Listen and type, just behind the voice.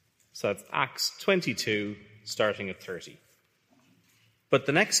So that's Acts 22, starting at 30. But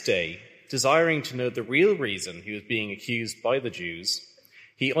the next day, desiring to know the real reason he was being accused by the Jews,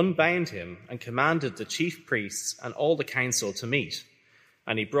 he unbound him and commanded the chief priests and all the council to meet.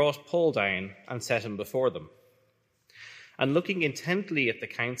 And he brought Paul down and set him before them. And looking intently at the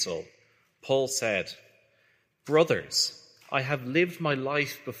council, Paul said, "Brothers, I have lived my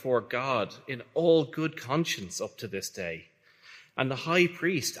life before God in all good conscience up to this day." And the high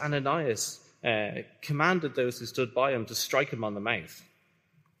priest, Ananias, commanded those who stood by him to strike him on the mouth.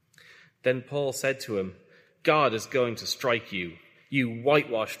 Then Paul said to him, "God is going to strike you, you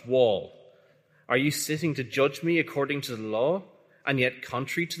whitewashed wall. Are you sitting to judge me according to the law? And yet,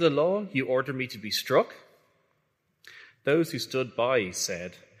 contrary to the law, you order me to be struck?" Those who stood by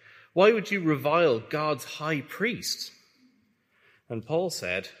said, "Why would you revile God's high priest?" And Paul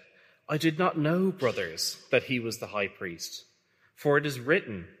said, "I did not know, brothers, that he was the high priest. For it is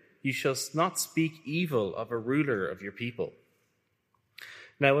written, 'You shall not speak evil of a ruler of your people.'"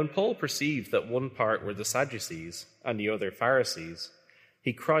 Now when Paul perceived that one part were the Sadducees and the other Pharisees,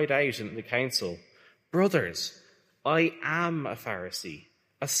 he cried out in the council, "Brothers, I am a Pharisee,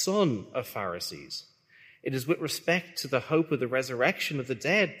 a son of Pharisees. It is with respect to the hope of the resurrection of the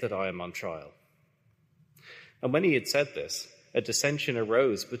dead that I am on trial." And when he had said this, a dissension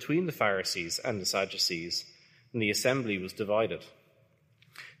arose between the Pharisees and the Sadducees, and the assembly was divided.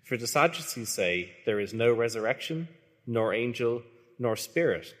 For the Sadducees say there is no resurrection, nor angel, nor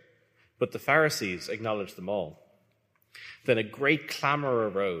spirit, but the Pharisees acknowledge them all. Then a great clamour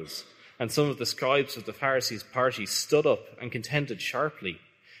arose, and some of the scribes of the Pharisees' party stood up and contended sharply,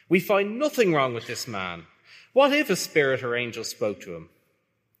 "We find nothing wrong with this man. What if a spirit or angel spoke to him?"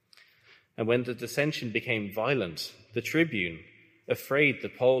 And when the dissension became violent, the tribune, afraid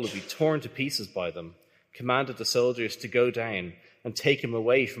that Paul would be torn to pieces by them, commanded the soldiers to go down and take him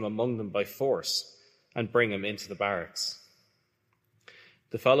away from among them by force and bring him into the barracks.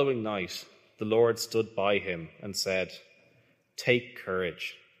 The following night, the Lord stood by him and said, "Take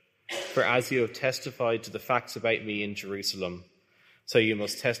courage, for as you have testified to the facts about me in Jerusalem, so you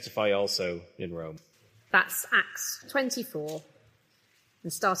must testify also in Rome." That's Acts 24,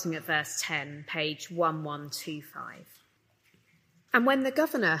 and starting at verse 10, page 1125. And when the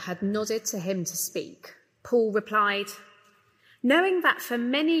governor had nodded to him to speak, Paul replied, "Knowing that for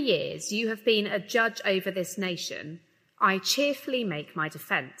many years you have been a judge over this nation, I cheerfully make my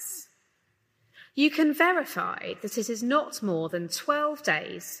defence. You can verify that it is not more than 12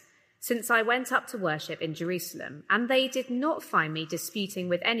 days since I went up to worship in Jerusalem, and they did not find me disputing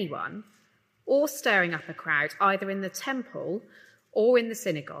with anyone or stirring up a crowd either in the temple or in the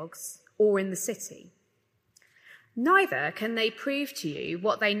synagogues or in the city. Neither can they prove to you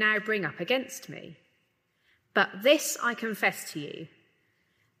what they now bring up against me. But this I confess to you,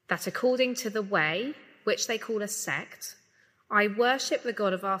 that according to the way, which they call a sect, I worship the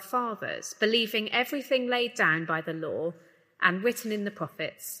God of our fathers, believing everything laid down by the law and written in the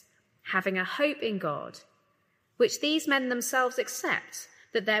prophets, having a hope in God, which these men themselves accept,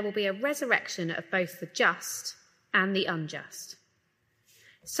 that there will be a resurrection of both the just and the unjust.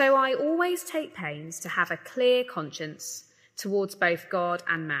 So I always take pains to have a clear conscience towards both God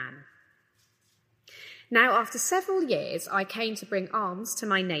and man. Now, after several years, I came to bring alms to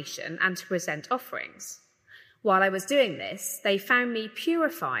my nation and to present offerings. While I was doing this, they found me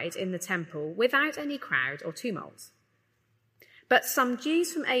purified in the temple without any crowd or tumult. But some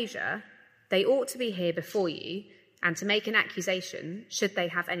Jews from Asia, they ought to be here before you and to make an accusation should they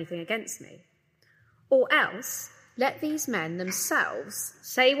have anything against me. Or else, let these men themselves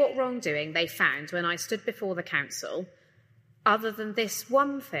say what wrongdoing they found when I stood before the council, other than this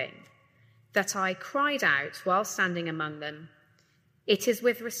one thing, that I cried out while standing among them, "It is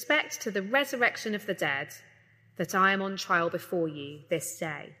with respect to the resurrection of the dead that I am on trial before you this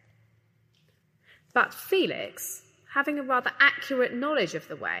day." But Felix, having a rather accurate knowledge of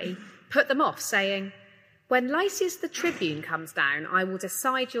the way, put them off, saying, "When Lysias the tribune comes down, I will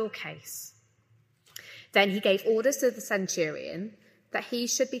decide your case." Then he gave orders to the centurion that he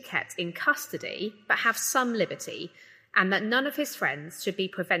should be kept in custody, but have some liberty, and that none of his friends should be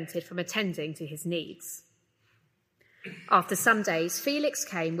prevented from attending to his needs. After some days, Felix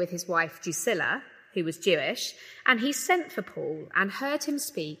came with his wife Drusilla, who was Jewish, and he sent for Paul and heard him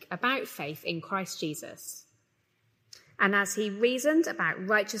speak about faith in Christ Jesus. And as he reasoned about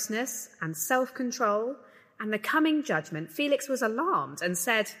righteousness and self-control and the coming judgment, Felix was alarmed and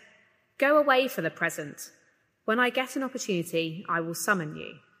said, "Go away for the present. When I get an opportunity, I will summon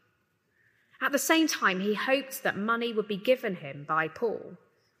you." At the same time, he hoped that money would be given him by Paul.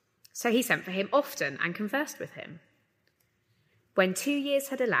 So he sent for him often and conversed with him. When 2 years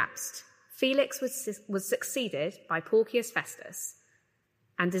had elapsed, Felix was succeeded by Porcius Festus,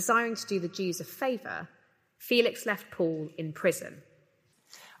 and desiring to do the Jews a favour, Felix left Paul in prison.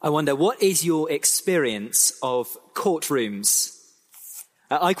 I wonder, what is your experience of courtrooms?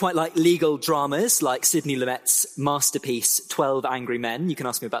 I quite like legal dramas like Sidney Lumet's masterpiece, 12 Angry Men. You can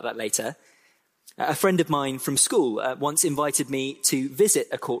ask me about that later. A friend of mine from school once invited me to visit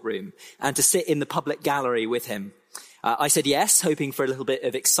a courtroom and to sit in the public gallery with him. I said yes, hoping for a little bit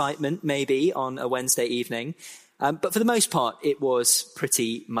of excitement maybe on a Wednesday evening. But for the most part, it was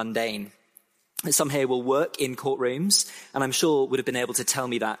pretty mundane. Some here will work in courtrooms, and I'm sure would have been able to tell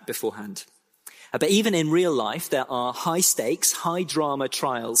me that beforehand. But even in real life, there are high-stakes, high-drama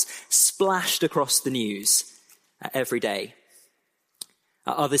trials splashed across the news every day.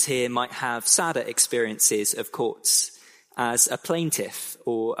 Others here might have sadder experiences of courts as a plaintiff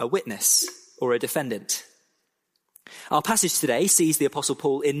or a witness or a defendant. Our passage today sees the Apostle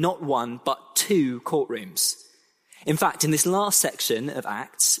Paul in not one, but 2 courtrooms. In fact, in this last section of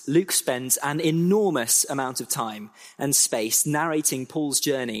Acts, Luke spends an enormous amount of time and space narrating Paul's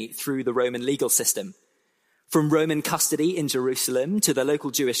journey through the Roman legal system. From Roman custody in Jerusalem to the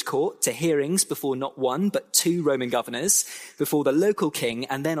local Jewish court to hearings before not one, but 2 Roman governors, before the local king,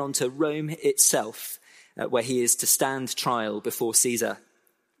 and then on to Rome itself, where he is to stand trial before Caesar.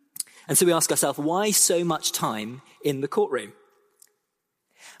 And so we ask ourselves, why so much time in the courtroom?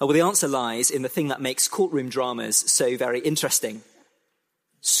 Well, the answer lies in the thing that makes courtroom dramas so very interesting: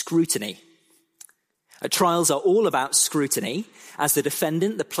 scrutiny. Trials are all about scrutiny, as the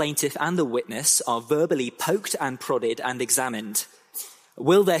defendant, the plaintiff, and the witness are verbally poked and prodded and examined.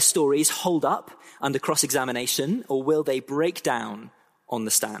 Will their stories hold up under cross-examination, or will they break down on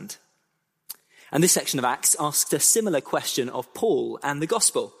the stand? And this section of Acts asks a similar question of Paul and the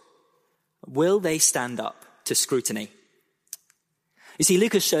gospel. Will they stand up to scrutiny? You see,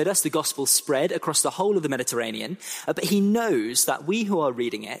 Luke has showed us the gospel spread across the whole of the Mediterranean, but he knows that we who are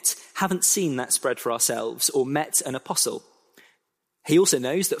reading it haven't seen that spread for ourselves or met an apostle. He also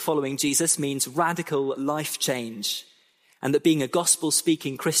knows that following Jesus means radical life change, and that being a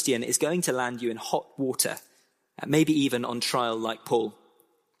gospel-speaking Christian is going to land you in hot water, maybe even on trial like Paul.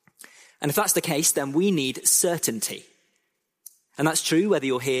 And if that's the case, then we need certainty. And that's true whether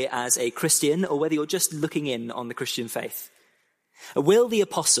you're here as a Christian or whether you're just looking in on the Christian faith. Will the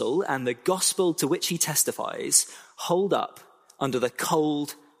apostle and the gospel to which he testifies hold up under the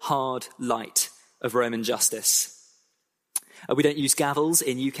cold, hard light of Roman justice? We don't use gavels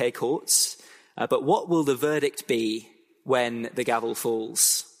in UK courts, but what will the verdict be when the gavel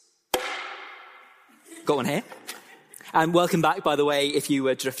falls? Got one here. And welcome back, by the way, if you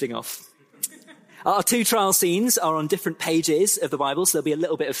were drifting off. Our 2 trial scenes are on different pages of the Bible, so there'll be a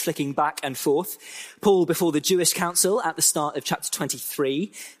little bit of flicking back and forth. Paul before the Jewish council at the start of chapter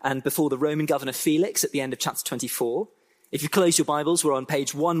 23, and before the Roman governor Felix at the end of chapter 24. If you close your Bibles, we're on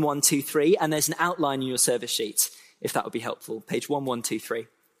page 1123, and there's an outline in your service sheet, if that would be helpful. Page 1123.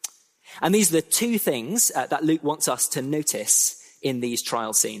 And these are the 2 things that Luke wants us to notice in these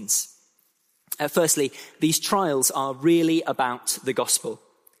trial scenes. Firstly, these trials are really about the gospel.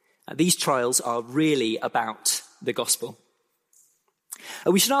 These trials are really about the gospel.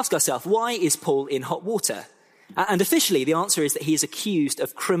 We should ask ourselves, why is Paul in hot water? And officially, the answer is that he is accused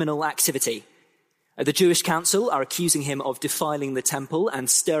of criminal activity. The Jewish council are accusing him of defiling the temple and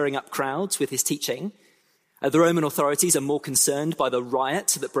stirring up crowds with his teaching. The Roman authorities are more concerned by the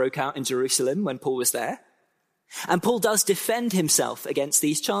riot that broke out in Jerusalem when Paul was there. And Paul does defend himself against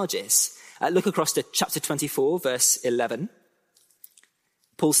these charges. Look across to chapter 24, verse 11.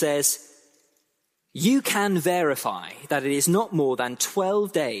 Paul says, "You can verify that it is not more than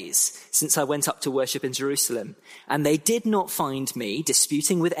 12 days since I went up to worship in Jerusalem, and they did not find me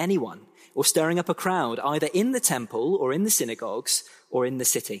disputing with anyone or stirring up a crowd, either in the temple or in the synagogues or in the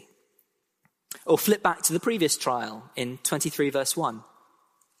city." Or flip back to the previous trial in 23 verse 1.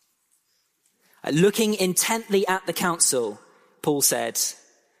 Looking intently at the council, Paul said,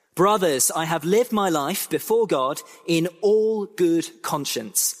 "Brothers, I have lived my life before God in all good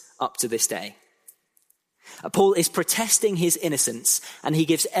conscience up to this day." Paul is protesting his innocence, and he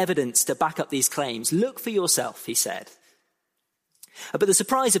gives evidence to back up these claims. Look for yourself, he said. But the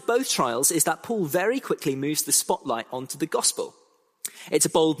surprise of both trials is that Paul very quickly moves the spotlight onto the gospel. It's a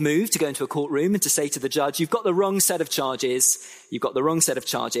bold move to go into a courtroom and to say to the judge, "You've got the wrong set of charges. You've got the wrong set of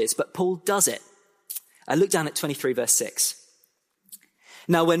charges." But Paul does it. Look down at 23 verse 6.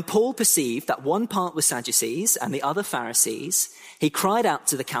 "Now when Paul perceived that one part was Sadducees and the other Pharisees, he cried out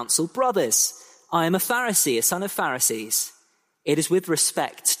to the council, 'Brothers, I am a Pharisee, a son of Pharisees. It is with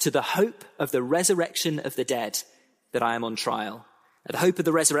respect to the hope of the resurrection of the dead that I am on trial, at the hope of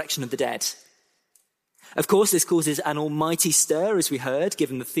the resurrection of the dead. Of course, this causes an almighty stir, as we heard,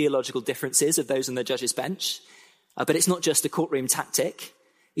 given the theological differences of those on the judge's bench. But it's not just a courtroom tactic.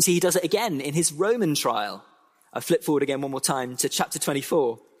 You see, he does it again in his Roman trial. I flip forward again one more time to chapter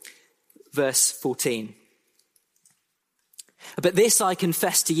 24, verse 14. But this I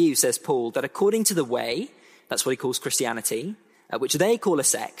confess to you, says Paul, that according to the way, that's what he calls Christianity, which they call a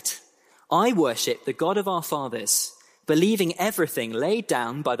sect, I worship the God of our fathers, believing everything laid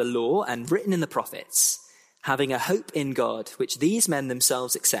down by the law and written in the prophets, having a hope in God, which these men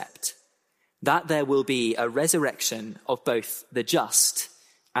themselves accept, that there will be a resurrection of both the just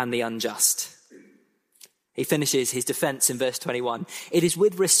and the unjust. He finishes his defense in verse 21. It is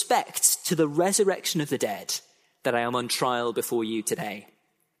with respect to the resurrection of the dead that I am on trial before you today.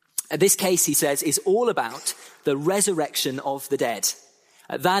 This case, he says, is all about the resurrection of the dead.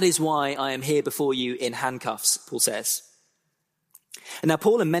 That is why I am here before you in handcuffs, Paul says. And now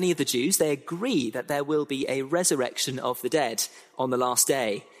Paul and many of the Jews, they agree that there will be a resurrection of the dead on the last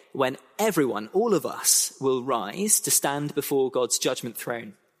day, when everyone, all of us, will rise to stand before God's judgment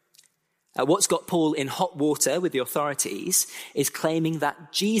throne. What's got Paul in hot water with the authorities is claiming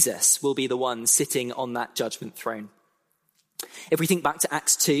that Jesus will be the one sitting on that judgment throne. If we think back to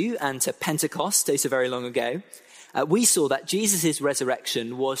Acts 2 and to Pentecost, so very long ago, we saw that Jesus'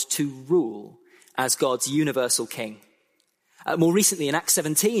 resurrection was to rule as God's universal king. More recently, in Acts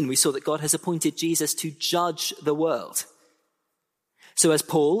 17, we saw that God has appointed Jesus to judge the world. So as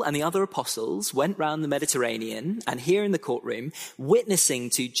Paul and the other apostles went round the Mediterranean and here in the courtroom, witnessing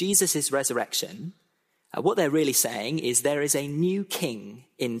to Jesus' resurrection, what they're really saying is there is a new king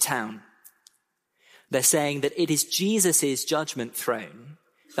in town. They're saying that it is Jesus' judgment throne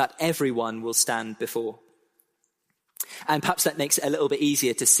that everyone will stand before. And perhaps that makes it a little bit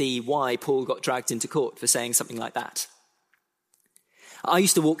easier to see why Paul got dragged into court for saying something like that. I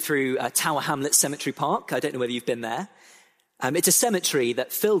used to walk through Tower Hamlets Cemetery Park. I don't know whether you've been there. It's a cemetery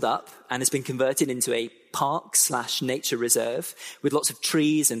that filled up and has been converted into a park/nature reserve with lots of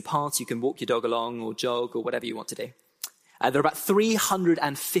trees and paths you can walk your dog along or jog or whatever you want to do. There are about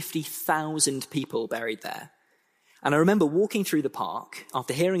 350,000 people buried there. And I remember walking through the park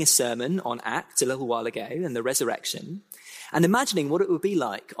after hearing a sermon on Acts a little while ago and the resurrection, and imagining what it would be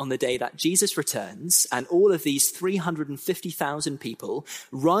like on the day that Jesus returns and all of these 350,000 people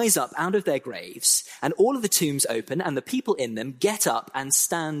rise up out of their graves and all of the tombs open and the people in them get up and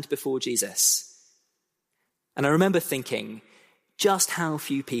stand before Jesus. And I remember thinking, just how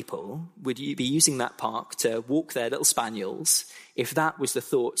few people would you be using that park to walk their little spaniels if that was the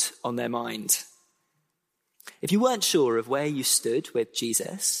thought on their mind? If you weren't sure of where you stood with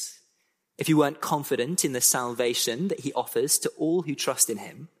Jesus, if you weren't confident in the salvation that he offers to all who trust in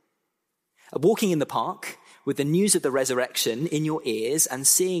him, walking in the park with the news of the resurrection in your ears and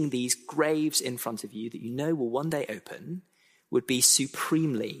seeing these graves in front of you that you know will one day open would be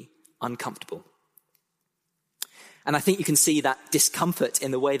supremely uncomfortable. And I think you can see that discomfort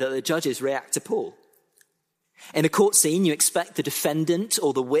in the way that the judges react to Paul. In a court scene, you expect the defendant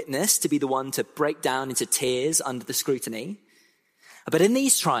or the witness to be the one to break down into tears under the scrutiny. But in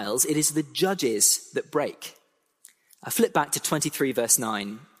these trials, it is the judges that break. I flip back to 23 verse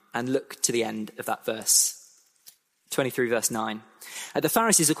 9 and look to the end of that verse. 23 verse 9. The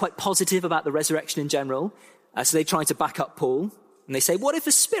Pharisees are quite positive about the resurrection in general, so they try to back up Paul. And they say, what if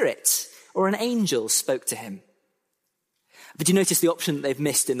a spirit or an angel spoke to him? But you notice the option that they've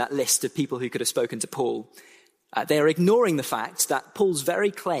missed in that list of people who could have spoken to Paul? They are ignoring the fact that Paul's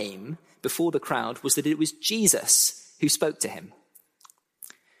very claim before the crowd was that it was Jesus who spoke to him.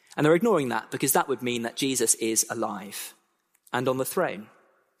 And they're ignoring that because that would mean that Jesus is alive and on the throne,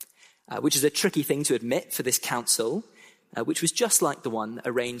 which is a tricky thing to admit for this council, which was just like the one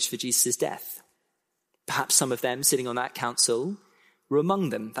arranged for Jesus' death. Perhaps some of them sitting on that council were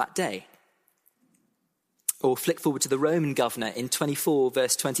among them that day. Or flick forward to the Roman governor in 24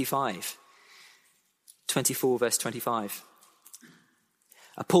 verse 25. 24 verse 25.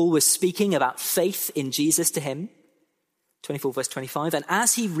 Paul was speaking about faith in Jesus to him. 24 verse 25. And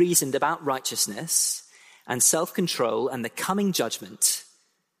as he reasoned about righteousness and self-control and the coming judgment,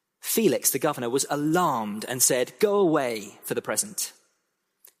 Felix, the governor, was alarmed and said, go away for the present.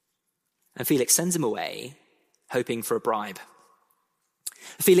 And Felix sends him away, hoping for a bribe.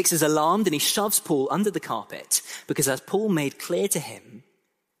 Felix is alarmed and he shoves Paul under the carpet because, as Paul made clear to him,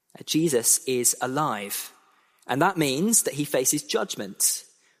 Jesus is alive. And that means that he faces judgment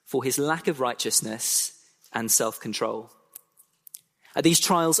for his lack of righteousness and self-control. These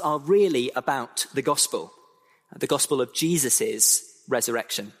trials are really about the gospel of Jesus'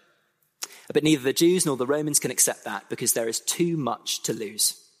 resurrection. But neither the Jews nor the Romans can accept that because there is too much to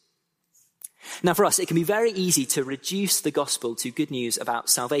lose. Now for us, it can be very easy to reduce the gospel to good news about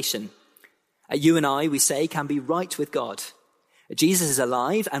salvation. You and I, we say, can be right with God. Jesus is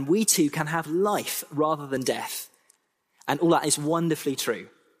alive and we too can have life rather than death. And all that is wonderfully true.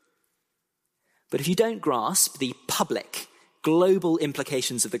 But if you don't grasp the public, global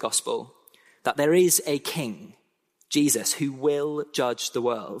implications of the gospel, that there is a king, Jesus, who will judge the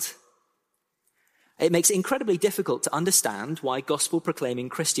world, it makes it incredibly difficult to understand why gospel-proclaiming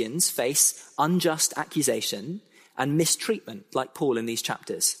Christians face unjust accusation and mistreatment like Paul in these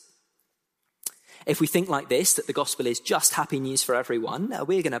chapters. If we think like this, that the gospel is just happy news for everyone,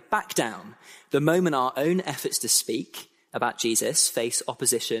 we're going to back down the moment our own efforts to speak about Jesus face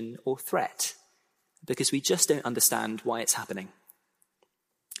opposition or threat, because we just don't understand why it's happening.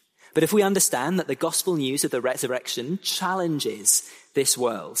 But if we understand that the gospel news of the resurrection challenges this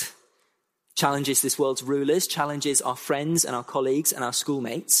world's rulers, challenges our friends and our colleagues and our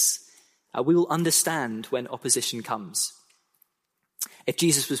schoolmates, we will understand when opposition comes. If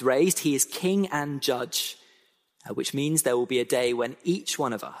Jesus was raised, he is king and judge, which means there will be a day when each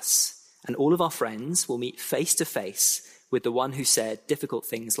one of us and all of our friends will meet face to face with the one who said difficult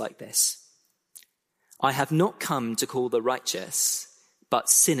things like this. I have not come to call the righteous, but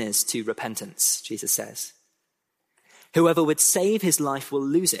sinners to repentance, Jesus says. Whoever would save his life will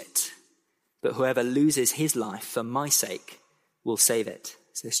lose it, but whoever loses his life for my sake will save it,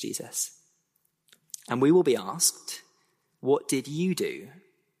 says Jesus. And we will be asked, what did you do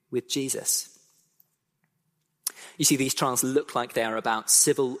with Jesus? You see, these trials look like they are about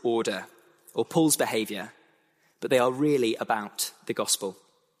civil order or Paul's behavior, but they are really about the gospel.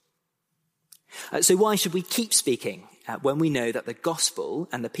 So why should we keep speaking when we know that the gospel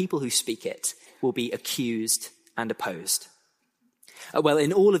and the people who speak it will be accused and opposed? Well,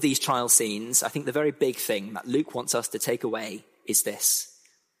 in all of these trial scenes, I think the very big thing that Luke wants us to take away is this.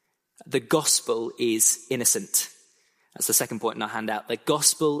 The gospel is innocent. That's the second point in our handout. The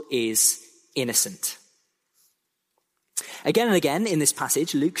gospel is innocent. Again and again in this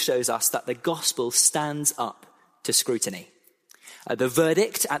passage, Luke shows us that the gospel stands up to scrutiny. The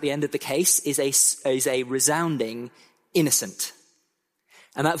verdict at the end of the case is a resounding innocent.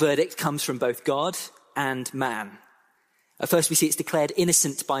 And that verdict comes from both God and man. At first we see it's declared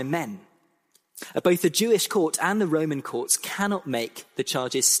innocent by men. Both the Jewish court and the Roman courts cannot make the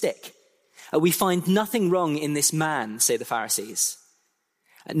charges stick. We find nothing wrong in this man, say the Pharisees.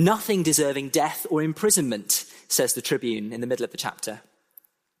 Nothing deserving death or imprisonment, says the Tribune in the middle of the chapter.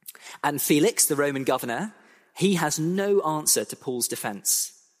 And Felix, the Roman governor, he has no answer to Paul's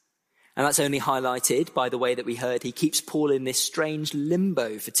defense. And that's only highlighted by the way that we heard he keeps Paul in this strange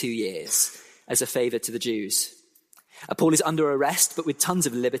limbo for 2 years as a favor to the Jews. Paul is under arrest, but with tons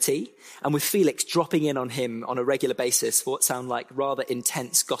of liberty, and with Felix dropping in on him on a regular basis for what sound like rather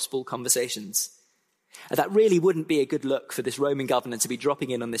intense gospel conversations. That really wouldn't be a good look for this Roman governor to be dropping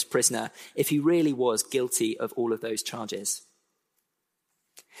in on this prisoner if he really was guilty of all of those charges.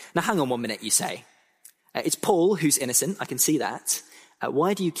 Now, hang on 1 minute, you say. It's Paul who's innocent, I can see that.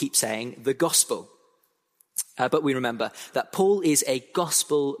 Why do you keep saying the gospel? But we remember that Paul is a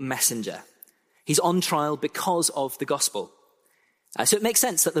gospel messenger. He's on trial because of the gospel. So it makes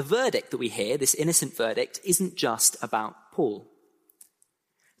sense that the verdict that we hear, this innocent verdict, isn't just about Paul.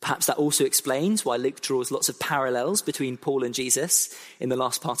 Perhaps that also explains why Luke draws lots of parallels between Paul and Jesus in the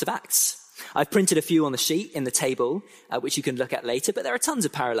last part of Acts. I've printed a few on the sheet in the table, which you can look at later, but there are tons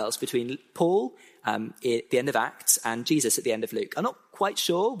of parallels between Paul at the end of Acts and Jesus at the end of Luke. I'm not quite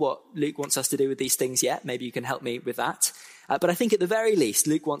sure what Luke wants us to do with these things yet. Maybe you can help me with that. But I think at the very least,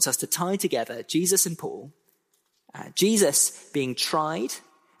 Luke wants us to tie together Jesus and Paul, Jesus being tried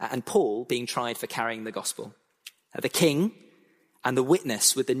and Paul being tried for carrying the gospel, the king and the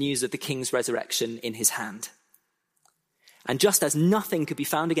witness with the news of the king's resurrection in his hand. And just as nothing could be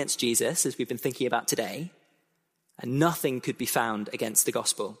found against Jesus, as we've been thinking about today, and nothing could be found against the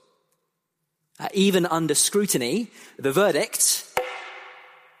gospel. Even under scrutiny, the verdict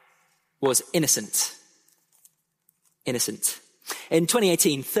was innocent. Innocent. In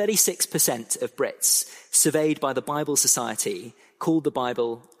 2018, 36% of Brits surveyed by the Bible Society called the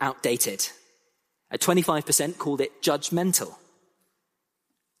Bible outdated. 25% called it judgmental.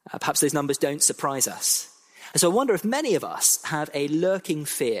 Perhaps those numbers don't surprise us. And so I wonder if many of us have a lurking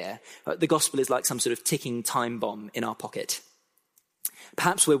fear that the gospel is like some sort of ticking time bomb in our pocket.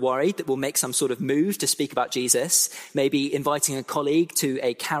 Perhaps we're worried that we'll make some sort of move to speak about Jesus, maybe inviting a colleague to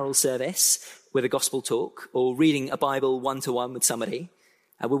a carol service with a gospel talk, or reading a Bible one-to-one with somebody.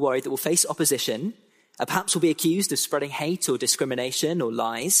 We're worried that we'll face opposition. Perhaps we'll be accused of spreading hate or discrimination or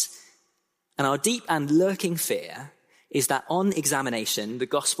lies. And our deep and lurking fear is that on examination, the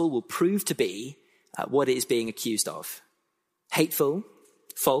gospel will prove to be what it is being accused of. Hateful,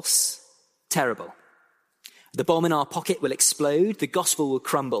 false, terrible. The bomb in our pocket will explode, the gospel will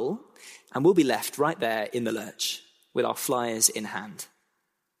crumble, and we'll be left right there in the lurch with our flyers in hand.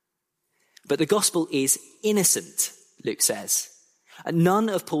 But the gospel is innocent, Luke says. None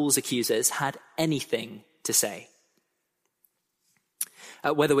of Paul's accusers had anything to say.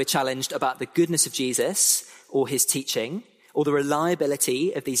 Whether we're challenged about the goodness of Jesus or his teaching, or the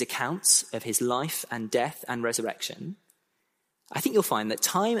reliability of these accounts of his life and death and resurrection, I think you'll find that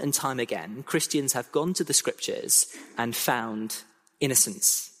time and time again, Christians have gone to the scriptures and found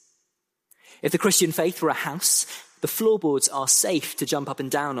innocence. If the Christian faith were a house, the floorboards are safe to jump up and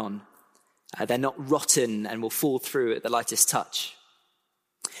down on. They're not rotten and will fall through at the lightest touch.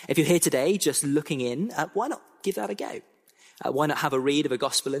 If you're here today just looking in, why not give that a go? Why not have a read of a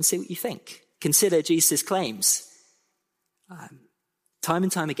gospel and see what you think? Consider Jesus' claims. Time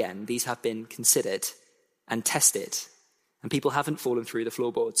and time again, these have been considered and tested, and people haven't fallen through the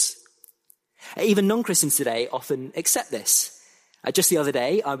floorboards. Even non-Christians today often accept this. Just the other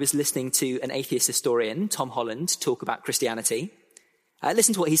day, I was listening to an atheist historian, Tom Holland, talk about Christianity.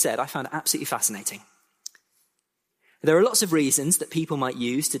 Listen to what he said. I found it absolutely fascinating. There are lots of reasons that people might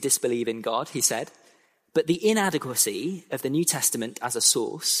use to disbelieve in God, he said, but the inadequacy of the New Testament as a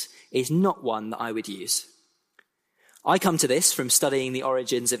source is not one that I would use. I come to this from studying the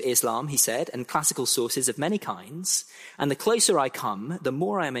origins of Islam, he said, and classical sources of many kinds, and the closer I come, the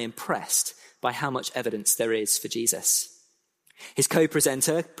more I am impressed by how much evidence there is for Jesus. His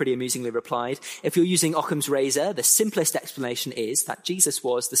co-presenter pretty amusingly replied, if you're using Occam's razor, the simplest explanation is that Jesus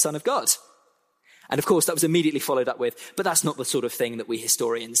was the Son of God. And of course, that was immediately followed up with, but that's not the sort of thing that we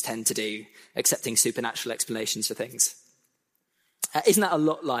historians tend to do, accepting supernatural explanations for things. Isn't that a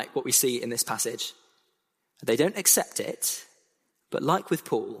lot like what we see in this passage? They don't accept it, but like with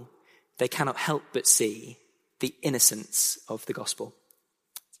Paul, they cannot help but see the innocence of the gospel.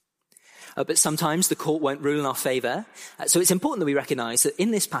 But sometimes the court won't rule in our favour. So it's important that we recognise that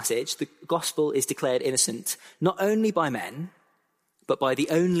in this passage, the gospel is declared innocent, not only by men, but by the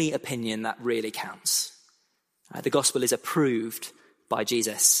only opinion that really counts. The gospel is approved by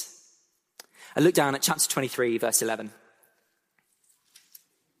Jesus. Look down at chapter 23, verse 11.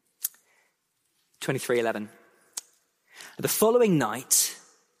 23:11. The following night,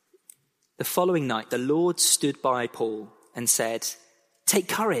 the Lord stood by Paul and said, take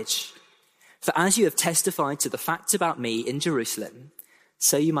courage, for as you have testified to the facts about me in Jerusalem,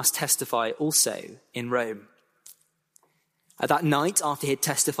 so you must testify also in Rome. That night after he had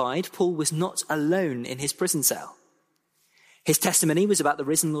testified, Paul was not alone in his prison cell. His testimony was about the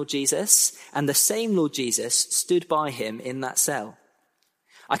risen Lord Jesus, and the same Lord Jesus stood by him in that cell.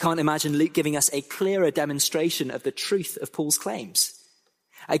 I can't imagine Luke giving us a clearer demonstration of the truth of Paul's claims.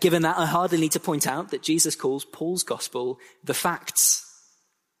 Given that, I hardly need to point out that Jesus calls Paul's gospel the facts.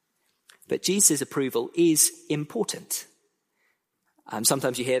 But Jesus' approval is important.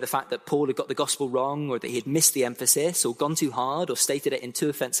 Sometimes you hear the fact that Paul had got the gospel wrong, or that he had missed the emphasis, or gone too hard, or stated it in too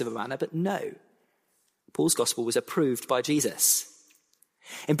offensive a manner. But no, Paul's gospel was approved by Jesus.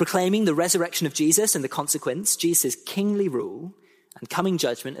 In proclaiming the resurrection of Jesus and the consequence, Jesus' kingly rule and coming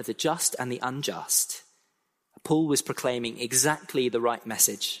judgment of the just and the unjust, Paul was proclaiming exactly the right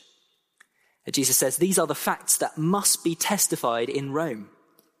message. Jesus says, these are the facts that must be testified in Rome.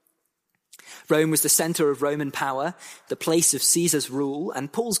 Rome was the center of Roman power, the place of Caesar's rule,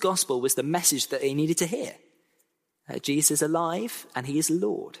 and Paul's gospel was the message that they needed to hear. Jesus is alive and he is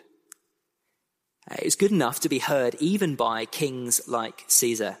Lord. It was good enough to be heard even by kings like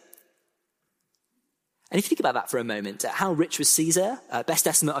Caesar. And if you think about that for a moment, how rich was Caesar? Best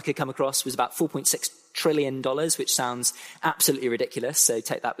estimate I could come across was about $4.6 trillion, which sounds absolutely ridiculous, so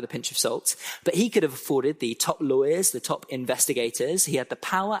take that with a pinch of salt. But he could have afforded the top lawyers, the top investigators. He had the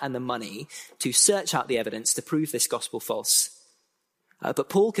power and the money to search out the evidence to prove this gospel false. But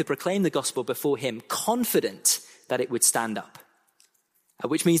Paul could proclaim the gospel before him, confident that it would stand up,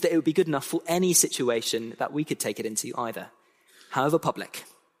 which means that it would be good enough for any situation that we could take it into either, however public.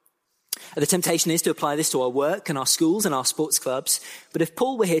 The temptation is to apply this to our work and our schools and our sports clubs. But if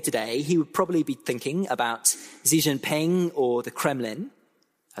Paul were here today, he would probably be thinking about Xi Jinping or the Kremlin,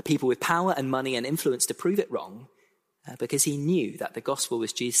 people with power and money and influence to prove it wrong, because he knew that the gospel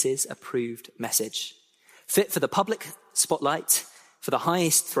was Jesus' approved message, fit for the public spotlight, for the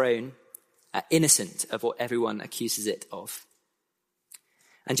highest throne, innocent of what everyone accuses it of.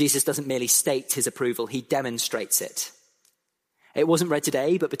 And Jesus doesn't merely state his approval, he demonstrates it. It wasn't read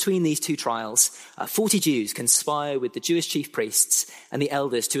today, but between these two trials, 40 Jews conspire with the Jewish chief priests and the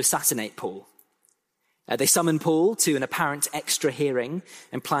elders to assassinate Paul. They summon Paul to an apparent extra hearing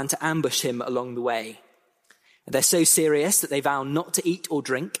and plan to ambush him along the way. They're so serious that they vow not to eat or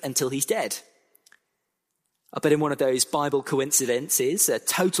drink until he's dead. But in one of those Bible coincidences, a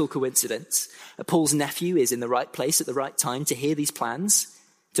total coincidence, Paul's nephew is in the right place at the right time to hear these plans,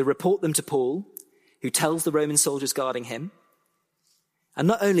 to report them to Paul, who tells the Roman soldiers guarding him. And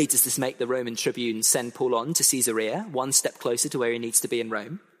not only does this make the Roman tribune send Paul on to Caesarea, one step closer to where he needs to be in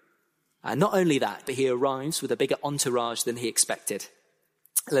Rome, not only that, but he arrives with a bigger entourage than he expected.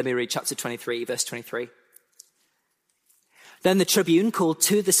 Let me read chapter 23, verse 23. Then the tribune called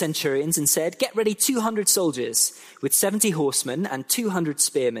two of the centurions and said, "Get ready 200 soldiers with 70 horsemen and 200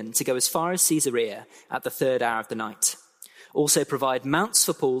 spearmen to go as far as Caesarea at the 3rd hour of the night. Also provide mounts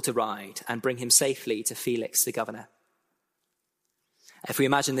for Paul to ride and bring him safely to Felix the governor." If we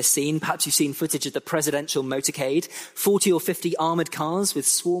imagine this scene, perhaps you've seen footage of the presidential motorcade, 40 or 50 armoured cars with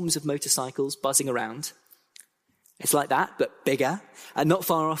swarms of motorcycles buzzing around. It's like that, but bigger, and not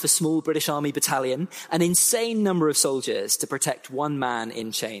far off a small British Army battalion, an insane number of soldiers to protect one man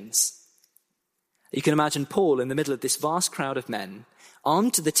in chains. You can imagine Paul in the middle of this vast crowd of men,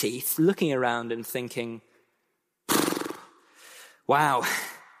 armed to the teeth, looking around and thinking, wow.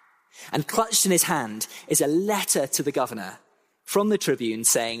 And clutched in his hand is a letter to the governor from the tribune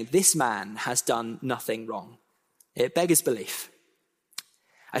saying, this man has done nothing wrong. It beggars belief.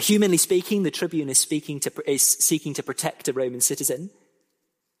 Humanly speaking, the tribune is seeking to protect a Roman citizen.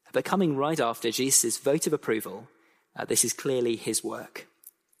 But coming right after Jesus' vote of approval, this is clearly his work.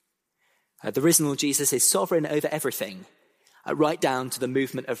 The risen Lord Jesus is sovereign over everything, right down to the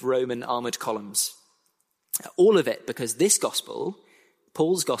movement of Roman armoured columns. All of it because this gospel,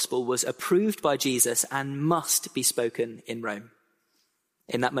 Paul's gospel, was approved by Jesus and must be spoken in Rome.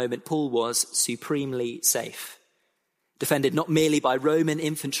 In that moment, Paul was supremely safe, defended not merely by Roman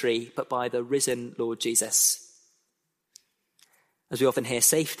infantry, but by the risen Lord Jesus. As we often hear,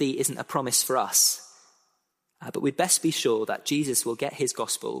 safety isn't a promise for us, but we'd best be sure that Jesus will get his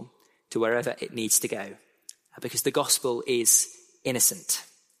gospel to wherever it needs to go, because the gospel is innocent.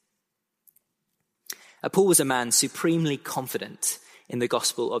 Paul was a man supremely confident in the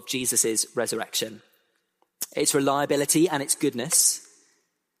gospel of Jesus' resurrection, its reliability and its goodness.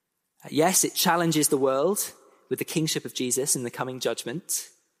 Yes, it challenges the world with the kingship of Jesus in the coming judgment.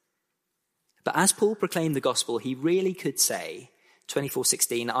 But as Paul proclaimed the gospel, he really could say,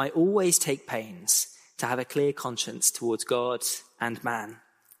 24:16, I always take pains to have a clear conscience towards God and man.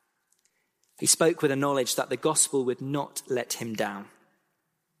 He spoke with a knowledge that the gospel would not let him down.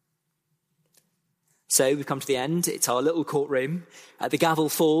 So we've come to the end. It's our little courtroom. The gavel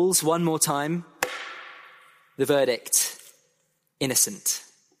falls one more time. The verdict, innocent.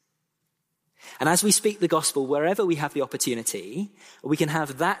 And as we speak the gospel, wherever we have the opportunity, we can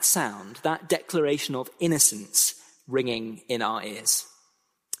have that sound, that declaration of innocence ringing in our ears.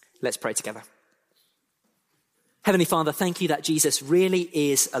 Let's pray together. Heavenly Father, thank you that Jesus really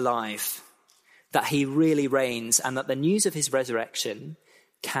is alive, that he really reigns, and that the news of his resurrection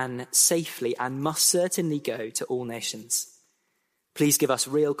can safely and must certainly go to all nations. Please give us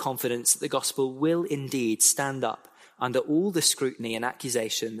real confidence that the gospel will indeed stand up under all the scrutiny and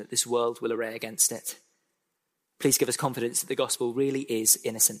accusation that this world will array against it. Please give us confidence that the gospel really is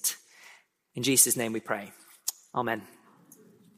innocent. In Jesus' name we pray. Amen.